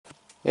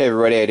Hey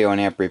everybody, how you doing?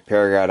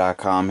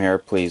 RepairGuy.com here.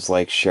 Please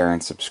like, share,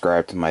 and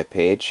subscribe to my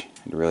page.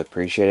 I'd really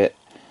appreciate it.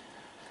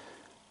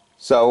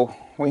 So,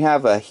 we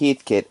have a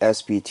heathkit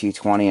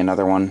sb220,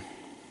 another one.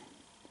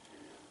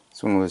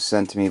 This one was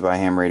sent to me by a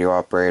ham radio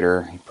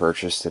operator. He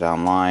purchased it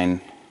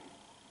online.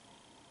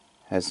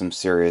 Has some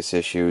serious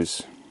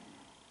issues.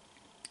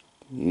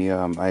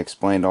 I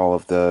explained all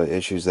of the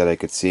issues that I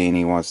could see, and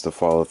he wants to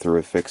follow through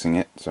with fixing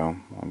it, so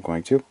I'm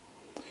going to.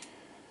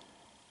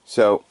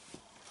 So,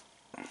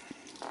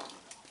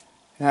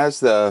 it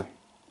has the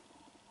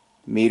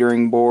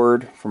metering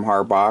board from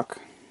Harbach.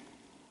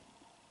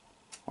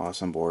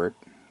 Awesome board.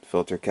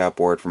 Filter cap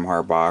board from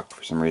Harbach.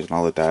 For some reason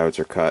all the diodes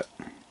are cut.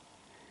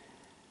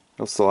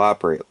 It'll still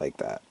operate like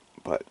that,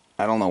 but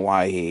I don't know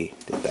why he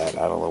did that.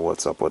 I don't know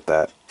what's up with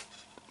that.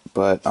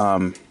 But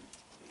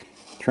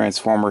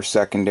transformer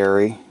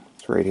secondary,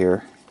 it's right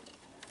here.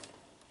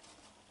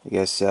 I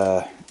guess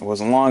it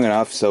wasn't long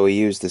enough, so he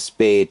used the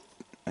spade.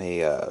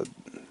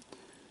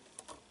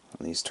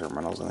 These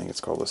terminals, I think it's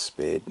called a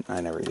spade.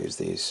 I never use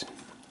these,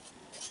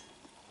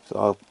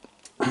 so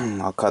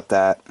I'll cut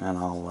that and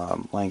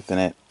I'll lengthen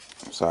it,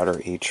 solder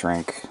heat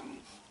shrink,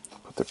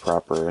 put the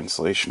proper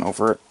insulation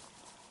over it.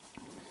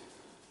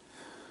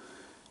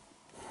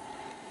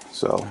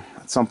 So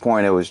at some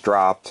point it was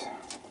dropped.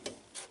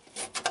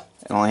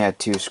 It only had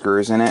 2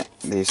 screws in it.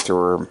 These 2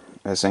 were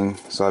missing,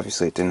 so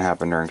obviously it didn't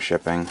happen during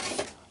shipping.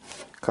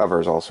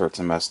 Cover's all sorts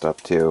of messed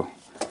up too,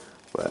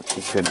 but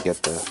he couldn't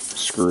get the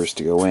screws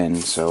to go in,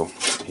 so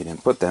he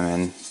didn't put them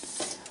in.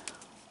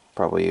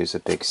 Probably use a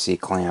big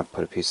C-clamp,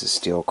 put a piece of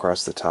steel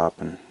across the top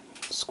and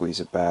squeeze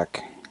it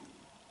back.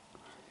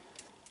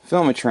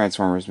 Filament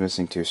transformer is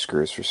missing 2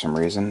 screws for some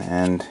reason,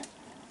 and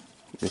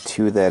the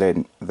 2 that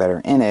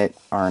are in it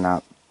are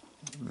not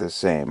the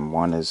same.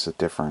 One is a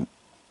different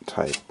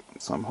type,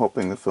 so I'm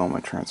hoping the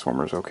filament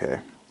transformer is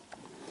okay.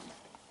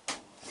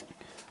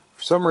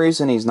 For some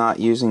reason he's not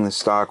using the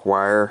stock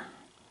wire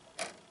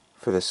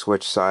for the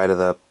switch side of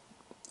the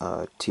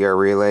TR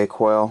relay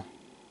coil.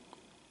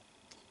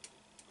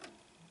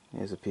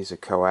 Here's a piece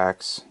of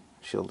coax,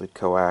 shielded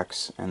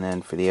coax, and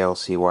then for the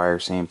LC wire,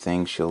 same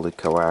thing, shielded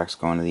coax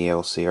going to the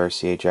LC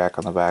RCA jack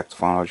on the back, the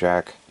phono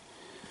jack.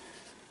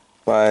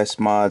 Bias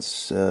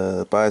mods,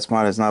 bias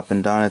mod has not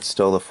been done. It's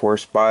still the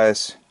forced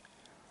bias.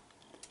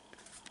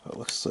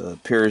 It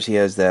appears he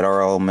has that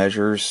RL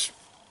measures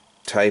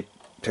type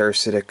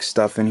parasitic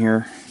stuff in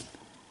here.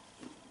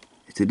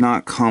 It did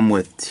not come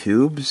with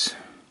tubes.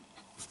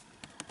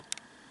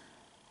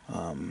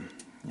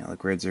 The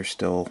grids are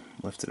still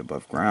lifted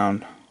above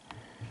ground.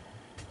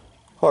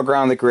 I'll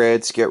ground the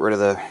grids, get rid of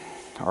the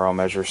RL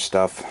measure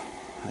stuff.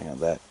 I got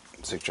that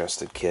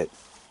suggested kit.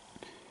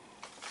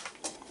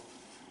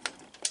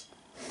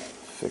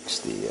 Fix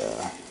the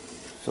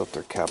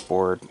filter cap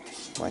board,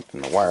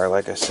 lengthen the wire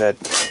like I said.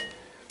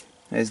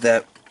 There's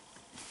that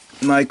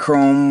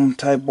nichrome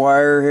type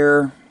wire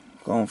here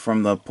going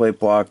from the plate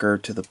blocker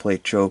to the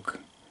plate choke.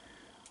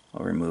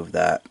 I'll remove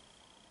that,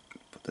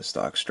 put the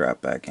stock strap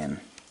back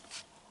in.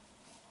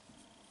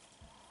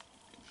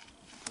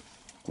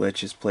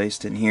 Glitch is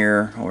placed in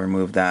here. I'll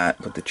remove that,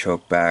 put the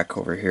choke back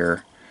over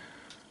here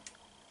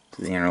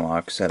to the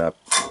interlock setup.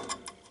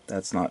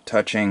 That's not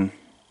touching.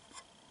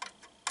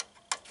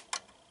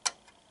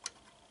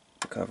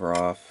 The cover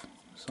off.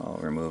 So I'll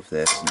remove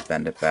this and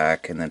bend it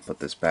back and then put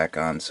this back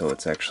on so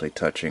it's actually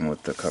touching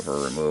with the cover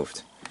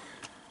removed.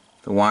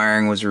 The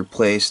wiring was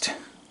replaced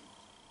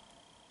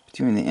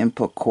between the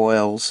input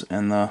coils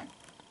and the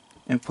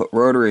input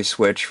rotary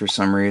switch for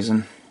some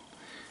reason.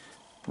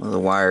 One of the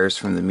wires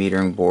from the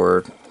metering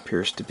board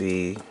appears to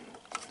be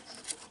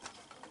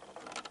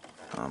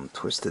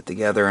twisted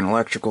together and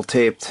electrical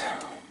taped.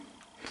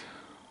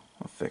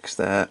 I'll fix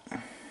that.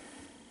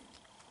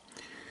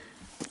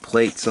 The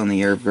plates on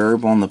the air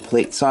variable on the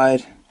plate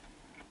side,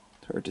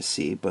 it's hard to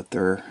see, but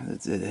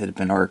it had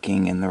been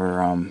arcing and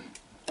they're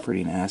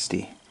pretty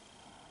nasty.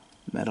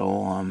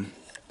 Metal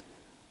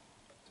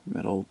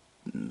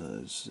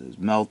is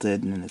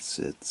melted, and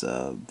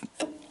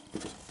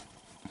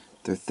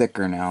they're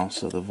thicker now,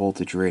 so the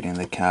voltage rating of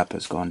the cap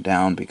has gone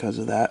down because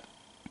of that.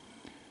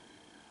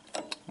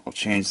 I'll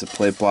change the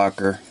plate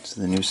blocker to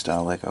the new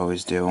style like I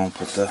always do. I'll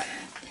put the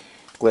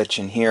glitch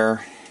in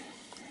here,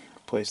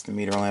 replace the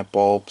meter lamp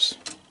bulbs.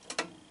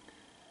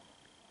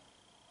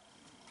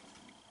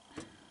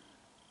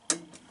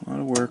 A lot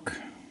of work,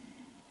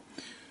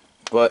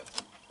 but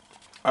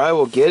I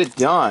will get it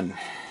done.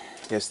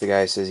 I guess the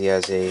guy says he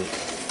has a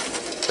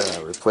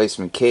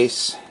replacement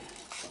case.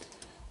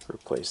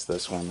 Replace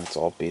this one, that's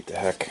all beat to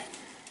heck.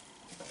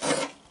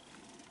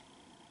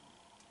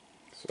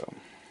 So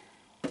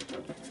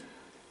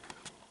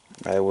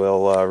I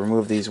will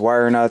remove these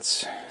wire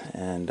nuts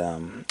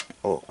and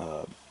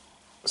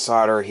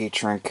solder, heat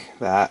shrink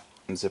that,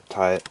 and zip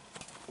tie it.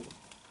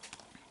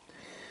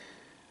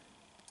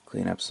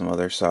 Clean up some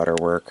other solder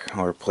work.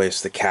 I'll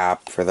replace the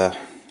cap for the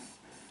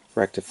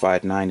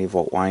rectified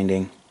 90-volt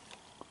winding.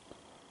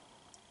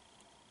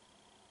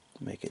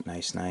 Make it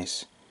nice.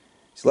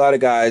 A lot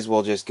of guys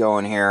will just go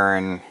in here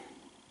and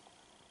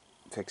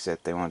fix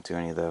it. They won't do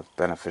any of the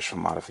beneficial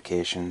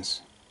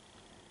modifications.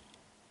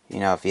 You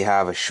know, if you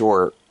have a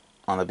short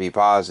on the B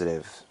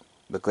positive,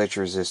 the glitch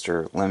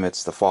resistor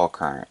limits the fault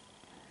current.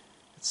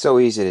 It's so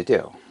easy to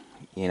do,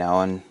 you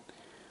know, and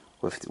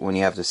when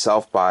you have the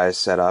self-bias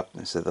set up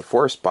instead of the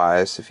forced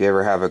bias, if you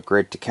ever have a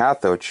grid to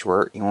cathode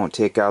short, you won't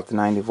take out the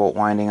 90 volt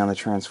winding on the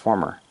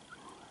transformer.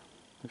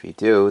 If you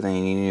do, then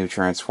you need a new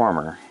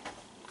transformer.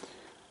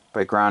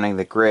 By grounding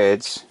the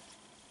grids,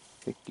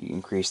 you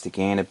increase the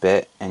gain a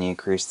bit and you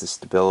increase the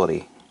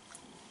stability.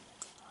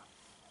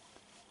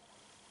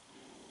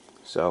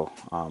 So,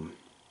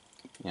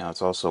 you know,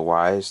 it's also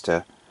wise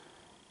to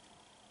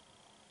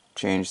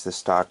change the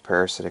stock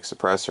parasitic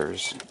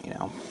suppressors. You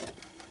know,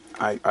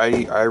 I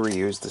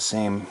reuse the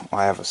same.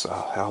 I have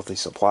a healthy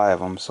supply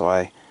of them, so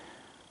I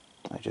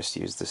just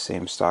use the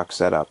same stock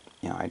setup.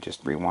 You know, I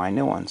just rewind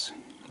new ones.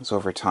 So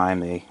over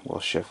time they will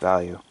shift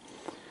value.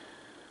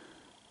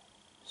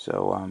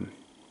 So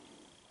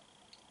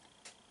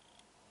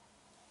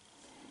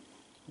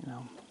you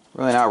know,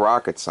 really not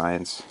rocket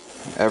science.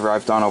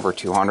 I've done over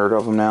 200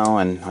 of them now,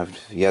 and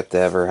I've yet to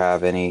ever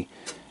have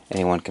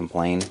anyone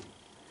complain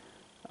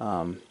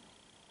about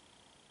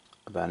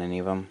any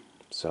of them.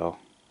 So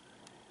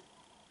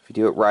if you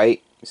do it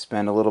right,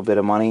 spend a little bit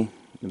of money in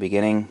the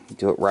beginning,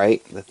 do it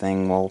right, the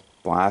thing will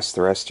last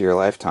the rest of your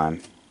lifetime.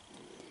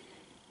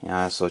 You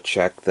also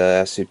check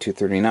the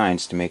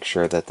sb239s to make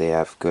sure that they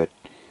have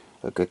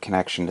a good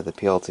connection to the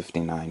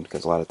PL59,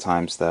 because a lot of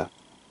times the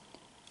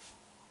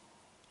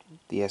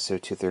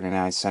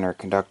sb239 center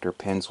conductor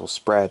pins will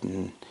spread,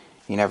 and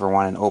you never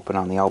want an open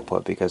on the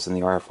output, because then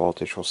the RF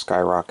voltage will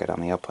skyrocket on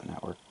the output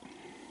network.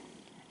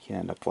 You can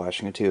end up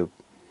flashing a tube.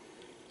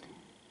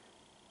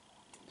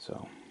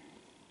 So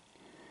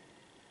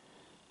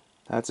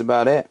that's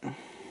about it.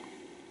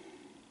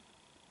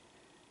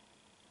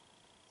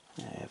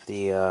 I have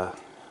the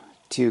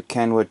two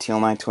Kenwood Teal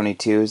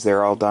 922s.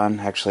 They're all done.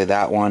 Actually,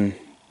 that one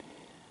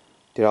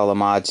did all the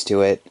mods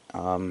to it.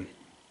 The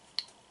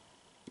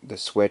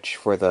switch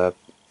for the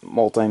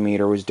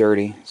multimeter was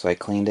dirty, so I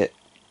cleaned it.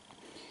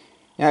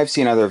 Yeah, I've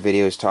seen other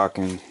videos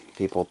talking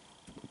people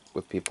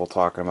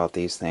talking about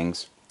these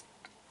things.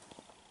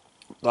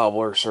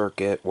 Doubler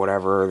circuit,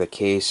 whatever the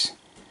case.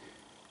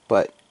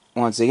 But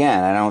once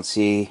again, I don't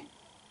see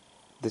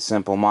the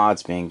simple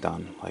mods being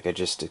done, like I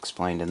just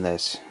explained in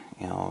this.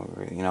 You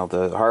know,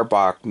 the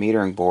Harbach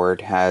metering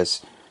board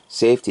has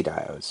safety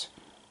diodes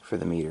for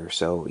the meter.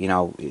 So, you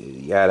know,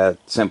 you had a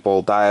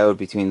simple diode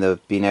between the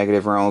B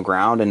negative and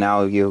ground, and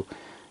now you're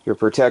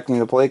protecting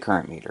the plate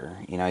current meter.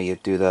 You know, you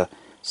do the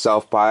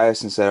self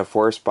bias instead of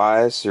forced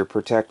bias. You're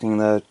protecting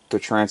the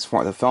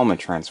filament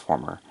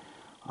transformer,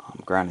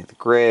 grounding the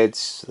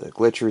grids, the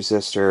glitch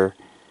resistor,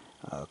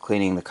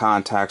 cleaning the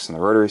contacts on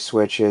the rotary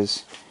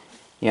switches.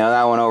 You know,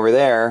 that one over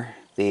there,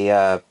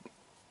 there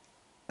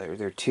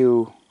are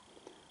two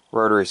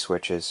rotary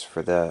switches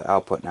for the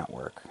output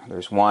network.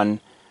 There's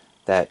one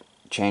that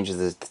changes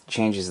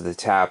the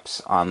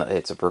taps on the,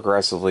 it's a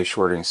progressively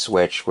shorting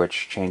switch,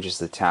 which changes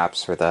the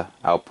taps for the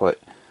output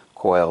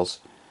coils.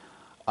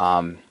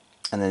 And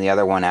then the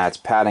other one adds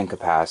padding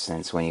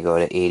capacitance when you go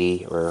to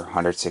 80 or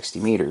 160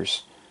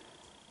 meters.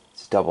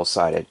 It's a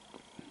double-sided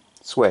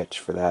switch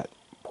for that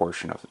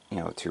portion of, you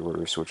know, two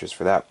rotary switches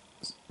for that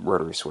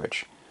rotary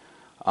switch.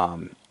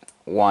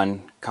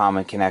 One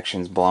common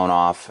connection's blown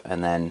off,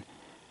 and then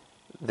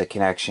the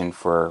connection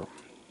for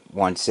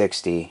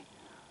 160,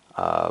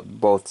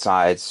 both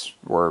sides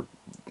were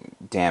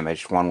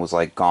damaged. One was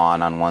like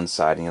gone on one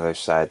side, and the other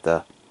side,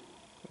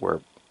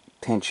 where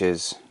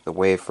pinches the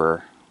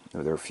wafer,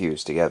 they're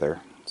fused together,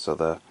 so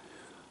the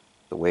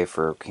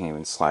wafer can't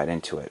even slide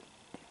into it.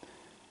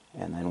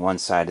 And then one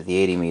side of the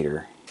 80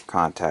 meter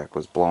contact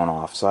was blown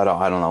off. So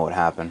I don't know what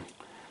happened,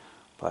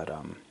 but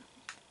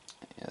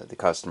the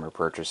customer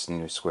purchased a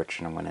new switch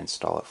and I'm going to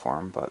install it for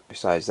him. But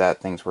besides that,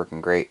 things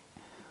working great.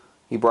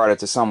 He brought it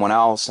to someone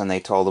else and they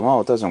told him, oh,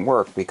 it doesn't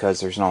work because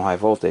there's no high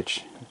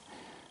voltage.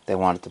 They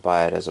wanted to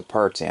buy it as a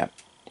parts amp,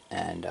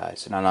 and I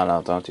said,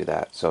 no, don't do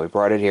that. So he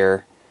brought it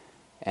here,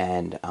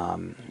 and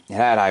it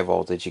had high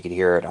voltage. You could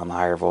hear it on the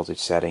higher voltage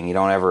setting. You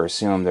don't ever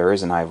assume there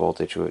isn't high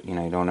voltage. You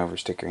know, you don't ever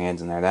stick your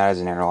hands in there. That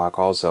is an interlock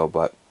also,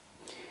 but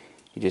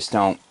you just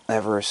don't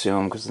ever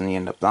assume, because then you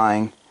end up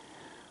dying.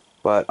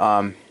 But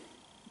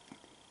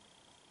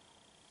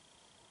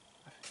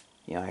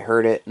you know, I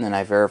heard it, and then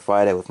I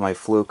verified it with my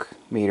fluke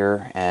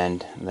meter,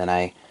 and then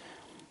I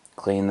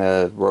cleaned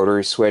the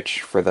rotary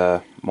switch for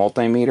the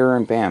multimeter,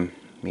 and bam,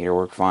 meter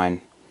worked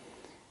fine.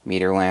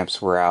 Meter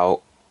lamps were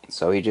out,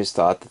 so he just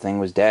thought the thing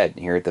was dead.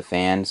 He heard the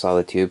fan, saw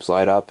the tubes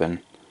light up, and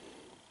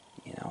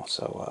you know,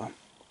 so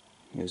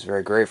he was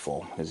very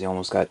grateful, because he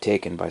almost got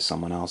taken by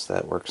someone else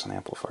that works on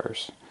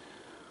amplifiers.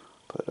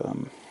 But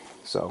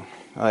so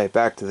alright,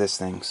 back to this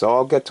thing. So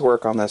I'll get to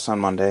work on this on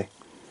Monday,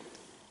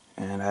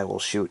 and I will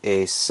shoot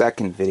a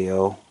second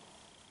video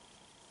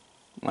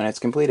when it's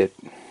completed.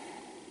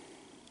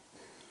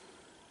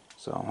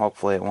 So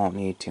hopefully it won't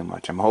need too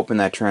much. I'm hoping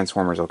that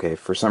transformer's okay.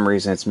 For some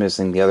reason it's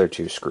missing the other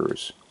two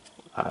screws.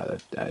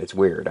 It's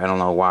weird. I don't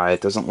know why.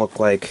 It doesn't look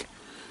like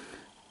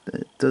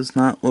It does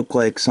not look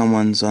like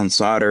someone's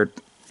unsoldered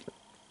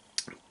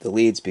the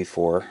leads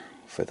before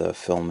for the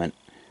filament.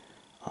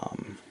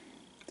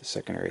 The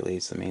secondary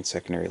leads, the main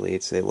secondary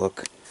leads, they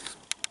look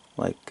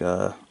like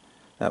that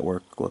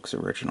work looks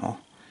original.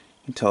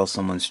 You can tell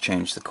someone's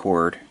changed the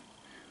cord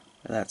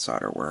for that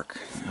solder work.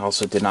 It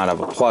also did not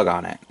have a plug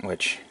on it,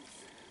 which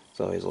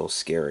is always a little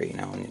scary, you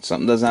know. When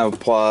something doesn't have a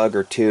plug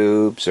or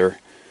tubes or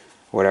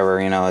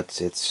whatever, you know,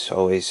 it's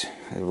always,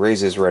 it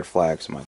raises red flags. I'm like,